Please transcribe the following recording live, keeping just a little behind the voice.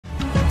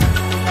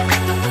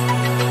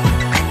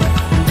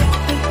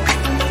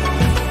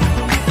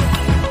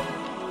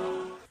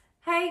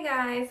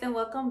guys, and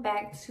welcome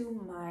back to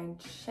my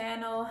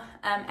channel.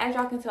 As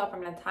y'all can tell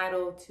from the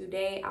title,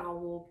 today I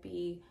will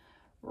be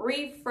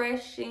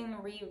refreshing,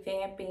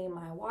 revamping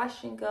my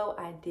wash and go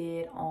I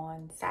did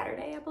on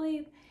Saturday, I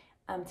believe.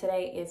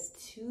 Today is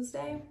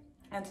Tuesday,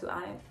 and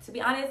to be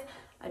honest,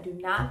 I do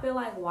not feel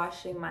like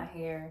washing my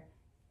hair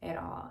at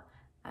all.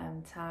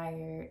 I'm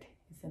tired.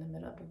 It's in the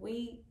middle of the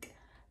week.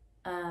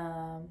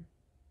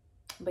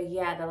 But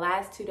yeah, the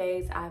last 2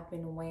 days I've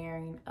been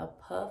wearing a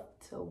puff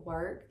to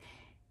work,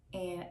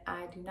 and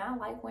I do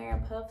not like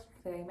wearing puffs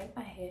because they make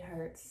my head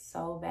hurt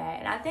so bad.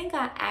 And I think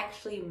I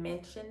actually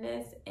mentioned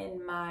this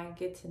in my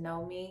Get to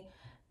Know Me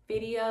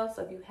video.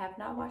 So if you have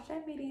not watched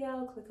that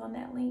video, click on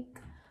that link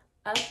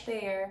up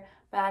there.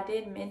 But I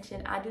did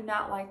mention I do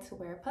not like to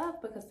wear a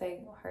puff because they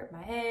hurt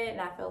my head,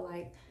 and I feel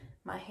like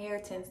my hair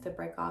tends to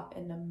break off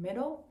in the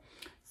middle.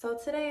 So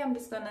today I'm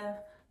just gonna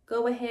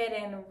go ahead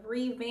and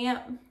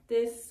revamp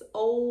this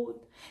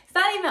old, it's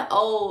not even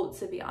old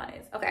to be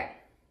honest. Okay,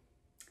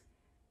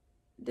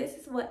 this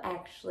is what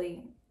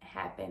actually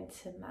happened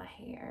to my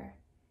hair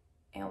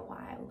and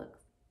why it looks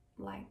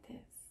like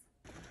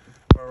this.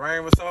 The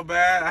rain was so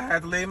bad, I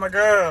had to leave my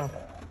girl.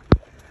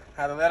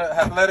 Had to let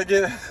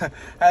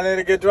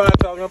her get dry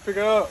so I was gonna pick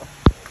her up.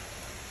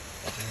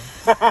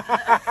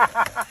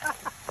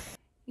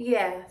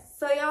 Yeah,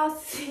 so y'all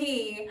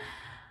see,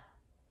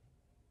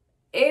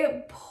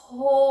 it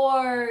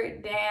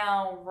poured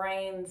down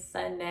rain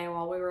Sunday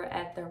while we were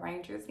at the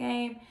Rangers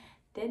game.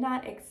 Did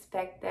not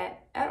expect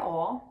that at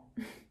all.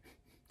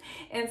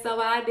 And so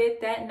what I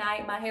did that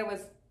night, my hair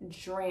was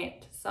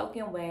drenched,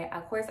 soaking wet.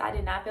 Of course, I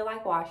did not feel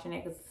like washing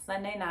it because it's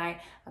Sunday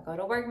night. I go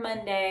to work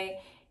Monday.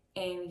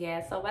 And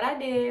yeah, so what I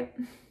did,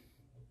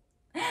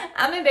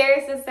 I'm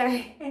embarrassed to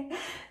say.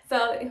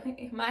 So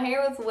my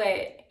hair was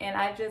wet, and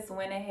I just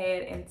went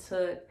ahead and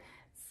took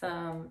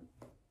some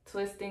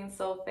Twisting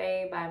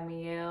Sulfate by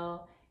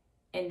Mielle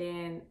and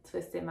then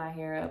twisted my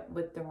hair up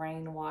with the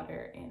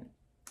rainwater and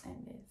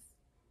this.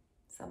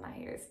 So my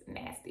hair is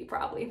nasty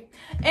probably.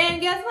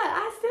 And guess what?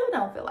 I still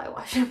don't feel like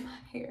washing my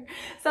hair.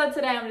 So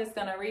today I'm just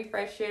gonna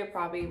refresh it,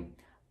 probably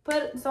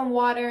put some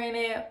water in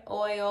it,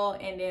 oil,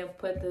 and then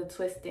put the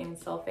Twisting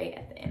Sulfate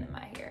at the end of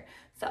my hair.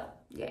 So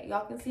yeah,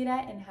 y'all can see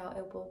that and how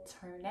it will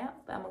turn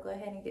out. But I'm gonna go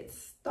ahead and get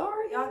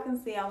started. Y'all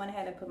can see I went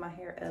ahead and put my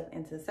hair up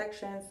into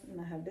sections,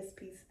 and I have this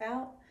piece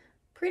out.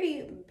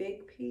 Pretty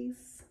big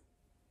piece.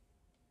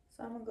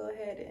 So I'm gonna go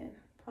ahead and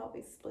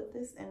probably split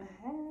this in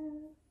half.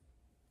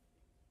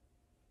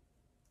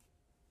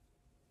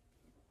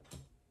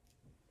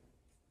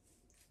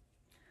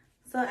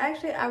 So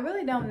actually, I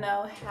really don't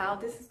know how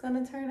this is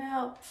gonna turn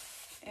out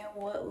and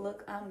what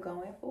look I'm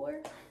going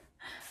for.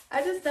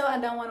 I just know I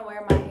don't want to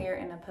wear my hair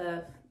in a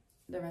puff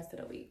the rest of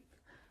the week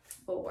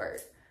for work.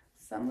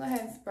 So I'm gonna go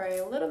ahead and spray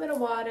a little bit of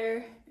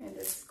water and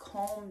just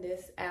comb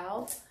this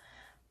out.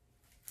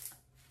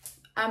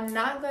 I'm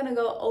not gonna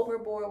go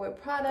overboard with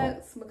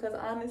products because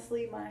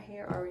honestly, my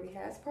hair already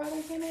has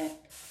product in it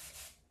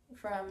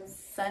from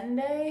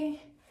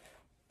Sunday,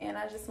 and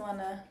I just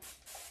wanna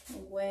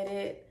wet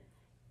it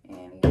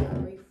and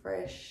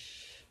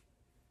refresh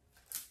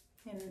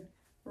and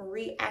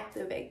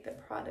reactivate the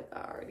product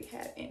I already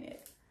had in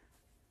it.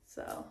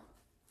 So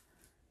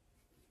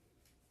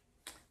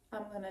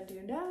I'm gonna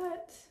do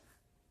that.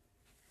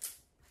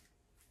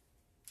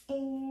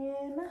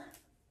 And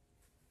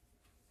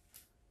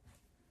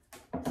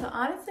so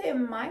honestly, it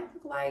might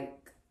look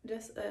like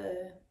just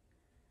a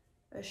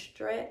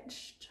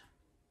stretched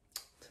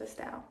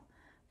twist out.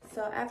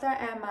 So after I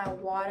add my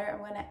water, I'm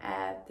gonna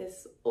add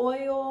this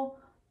oil,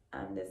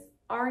 this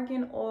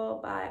argan oil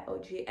by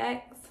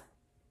OGX.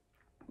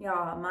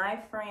 Y'all, my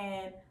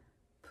friend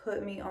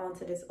put me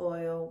onto this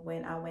oil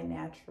when I went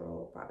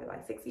natural probably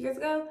like 6 years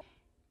ago,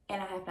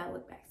 and I have not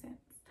looked back since.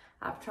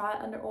 I've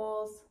tried under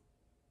oils,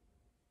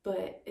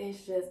 but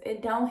it's just,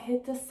 it don't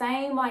hit the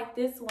same like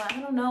this one.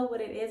 I don't know what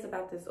it is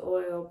about this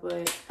oil,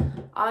 but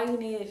all you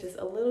need is just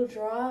a little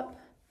drop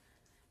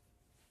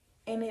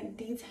and it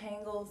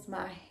detangles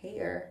my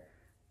hair.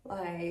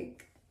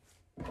 Like,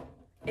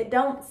 it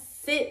don't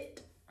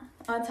sit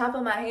on top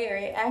of my hair.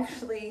 It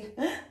actually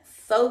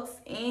soaks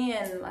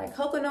in, like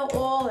coconut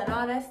oil and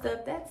all that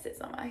stuff that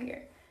sits on my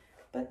hair.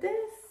 But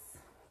this,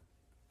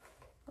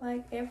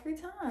 like every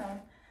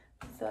time.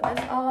 So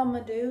that's all I'm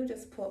gonna do,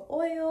 just put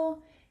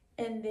oil,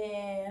 and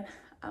then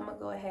I'm gonna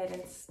go ahead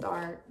and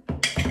start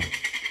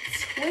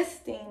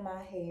twisting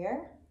my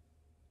hair.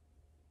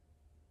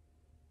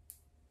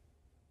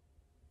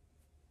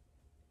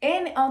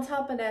 And on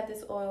top of that,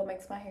 this oil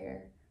makes my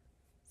hair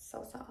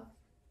so soft,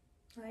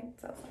 right?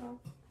 So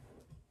soft.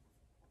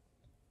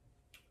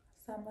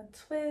 So I'm gonna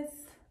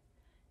twist,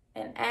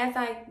 and as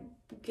I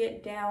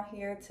get down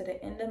here to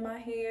the end of my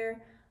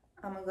hair,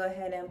 I'm gonna go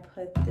ahead and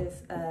put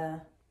this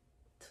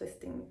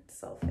Twisting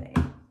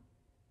Sulfate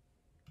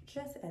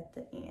just at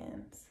the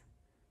ends,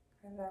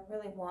 because I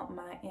really want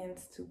my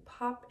ends to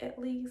pop at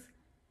least,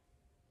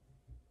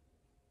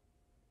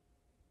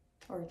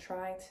 or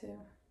try to.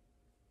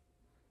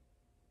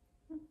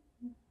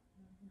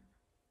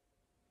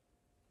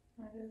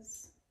 I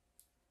just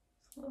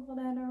Swivel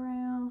that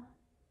around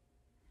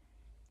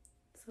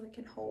so it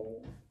can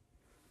hold.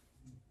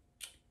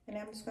 And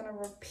I'm just gonna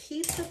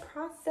repeat the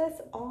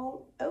process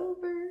all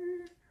over.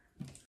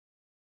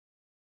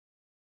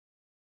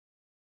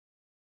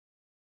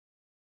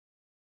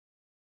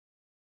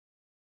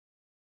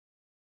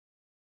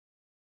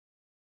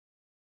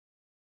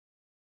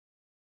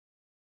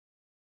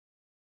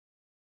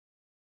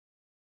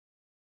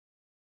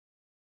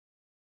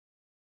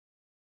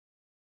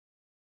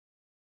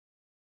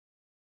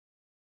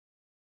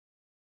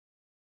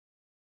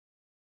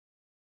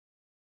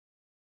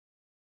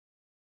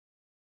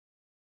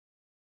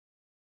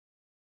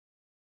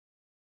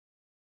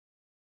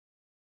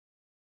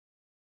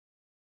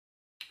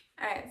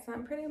 Alright, so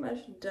I'm pretty much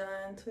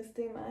done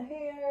twisting my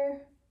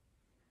hair.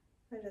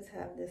 I just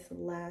have this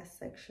last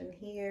section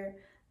here.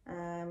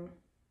 I'm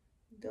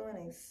doing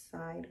a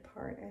side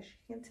part, as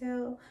you can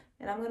tell.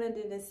 And I'm gonna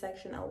do this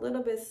section a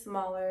little bit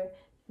smaller.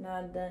 Now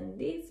I've done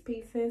these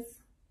pieces.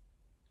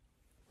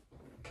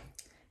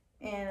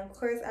 And of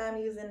course I'm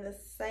using the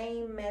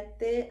same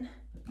method.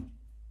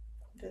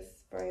 Just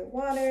spray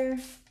water.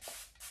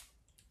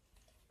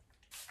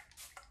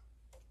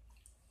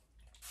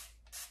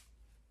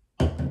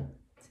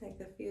 Take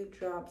a few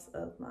drops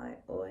of my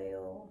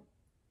oil.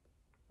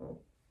 Oh,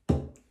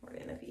 more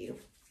than a few.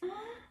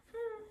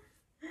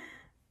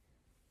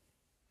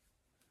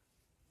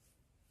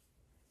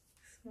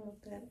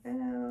 Smooth that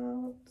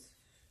out.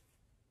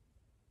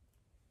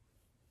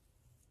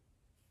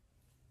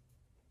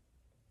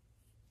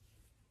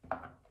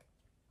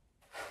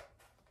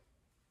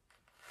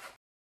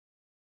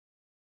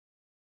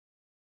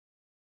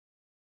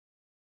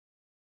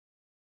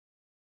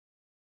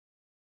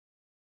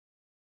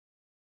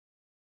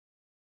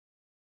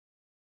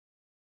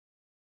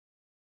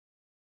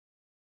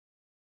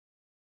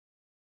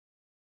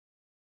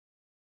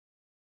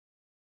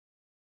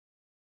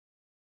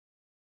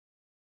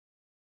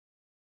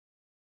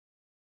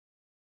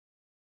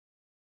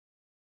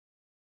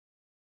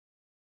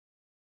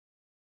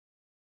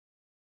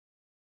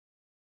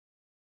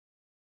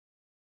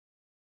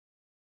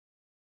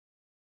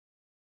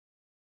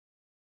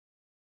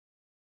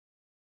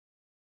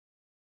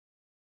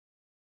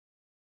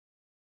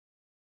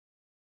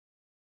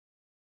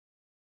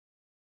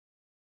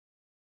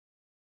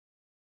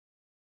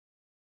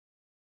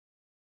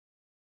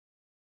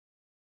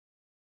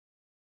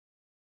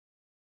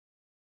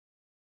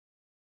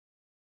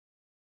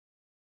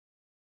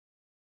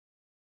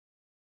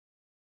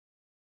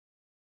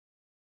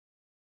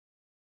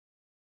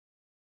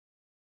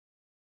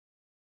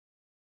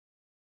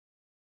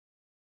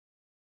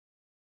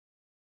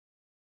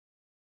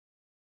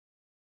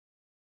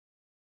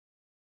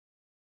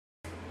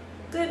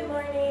 Good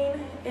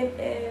morning. It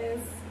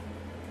is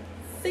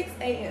 6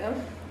 a.m.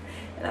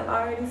 and I've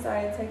already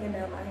started taking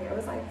down my hair. It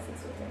was like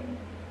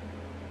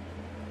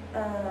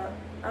 6:15.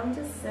 I'm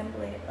just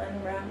simply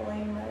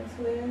unraveling my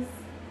twist.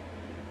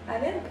 I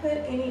didn't put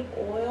any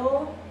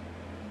oil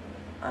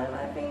on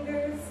my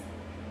fingers,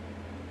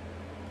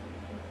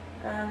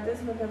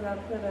 just because I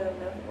put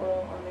enough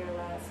oil on there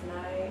last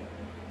night,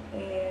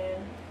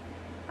 and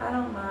I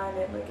don't mind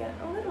it looking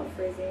a little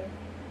frizzy.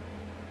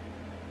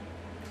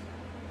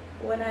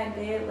 What I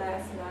did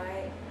last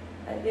night,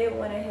 I did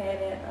went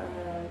ahead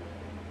and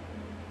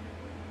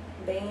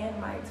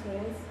band my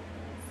twists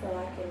so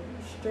I can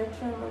stretch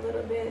them a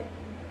little bit.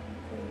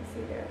 So you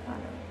see they're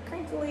kind of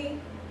crinkly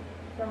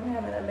from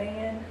having a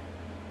band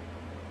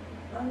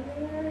on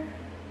there.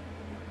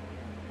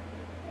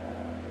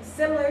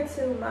 Similar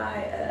to my,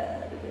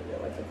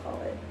 what you call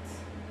it,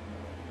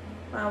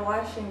 my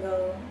wash and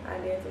go I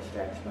did to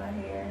stretch my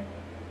hair.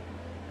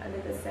 I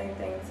did the same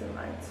thing to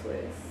my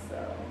twist,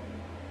 so.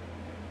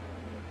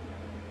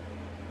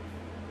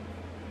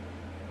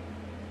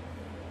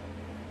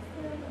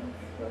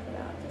 Work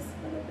it out just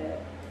a little bit.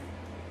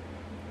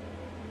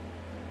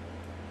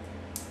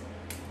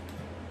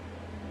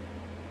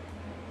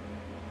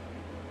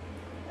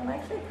 I'm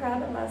actually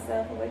proud of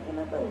myself for waking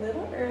up a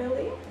little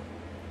early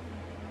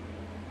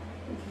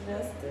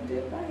just to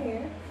do my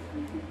hair.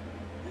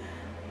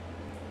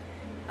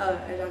 Oh,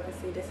 as y'all can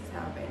see, this is how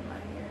I band my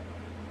hair.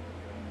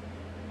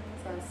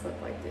 So I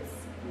slip like this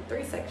in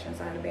 3 sections.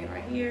 I had a band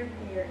right here,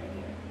 here, and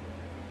here.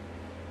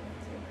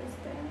 Take this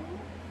down.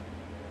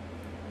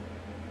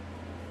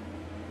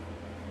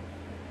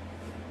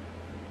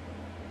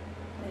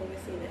 And you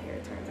can see the hair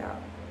turns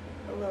out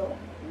a little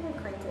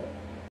crinkled.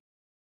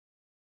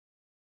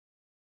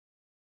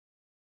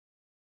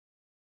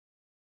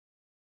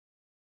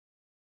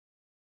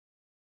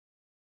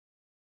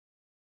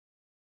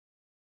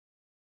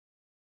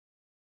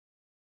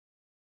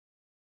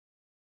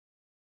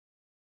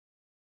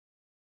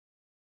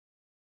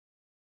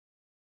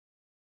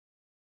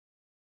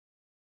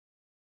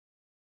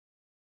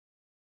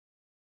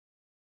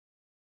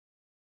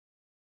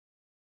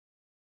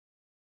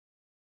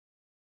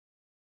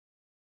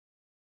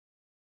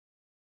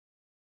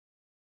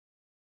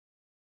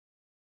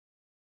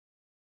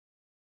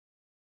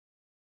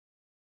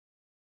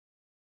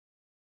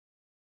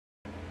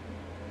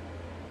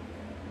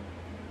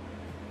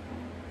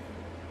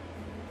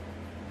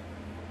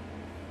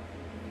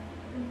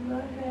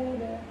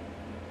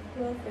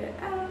 fluff it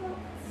out.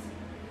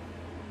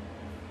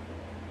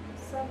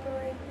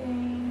 Separate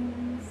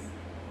things.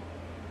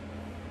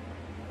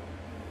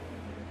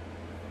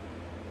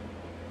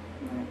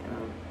 I'm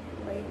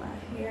gonna lay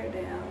my hair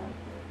down.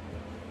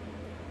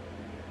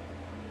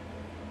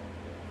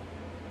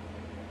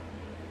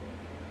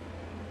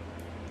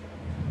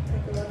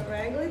 Take a little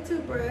raggedy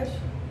toothbrush.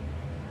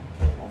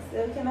 I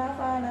still cannot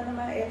find none of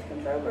my edge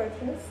control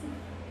brushes.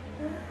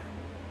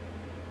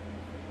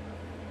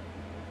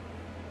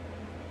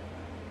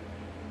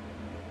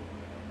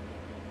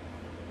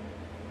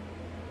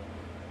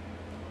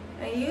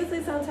 And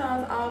usually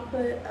sometimes I'll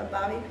put a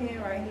bobby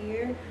pin right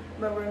here,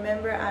 but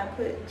remember I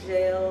put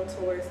gel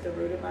towards the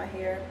root of my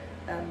hair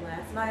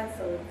last night,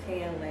 so it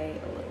can lay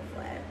a little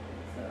flat.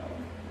 So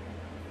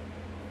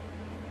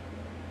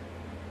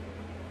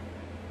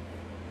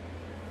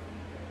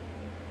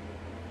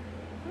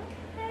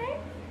okay.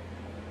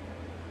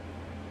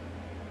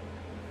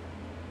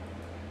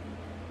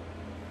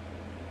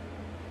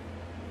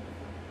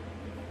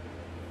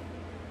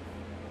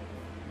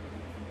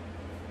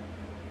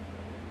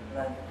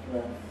 Fluff,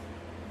 fluff.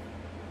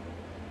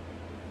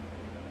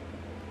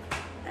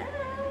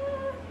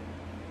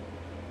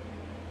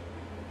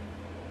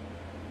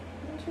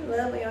 Don't you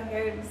love when your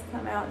hair just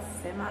come out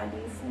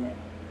semi-decent? Right,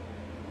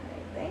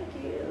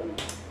 thank you.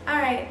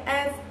 Alright,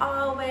 as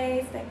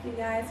always, thank you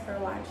guys for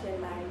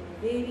watching my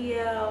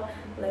video.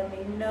 Let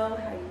me know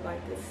how you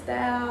like this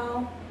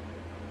style.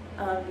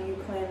 Do you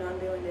plan on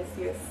doing this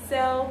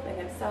yourself? And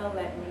if so,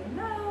 let me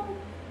know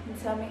and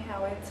tell me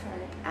how it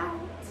turned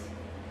out.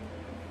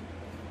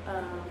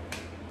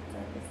 So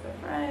this is the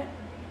front,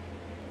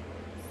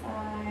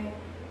 side,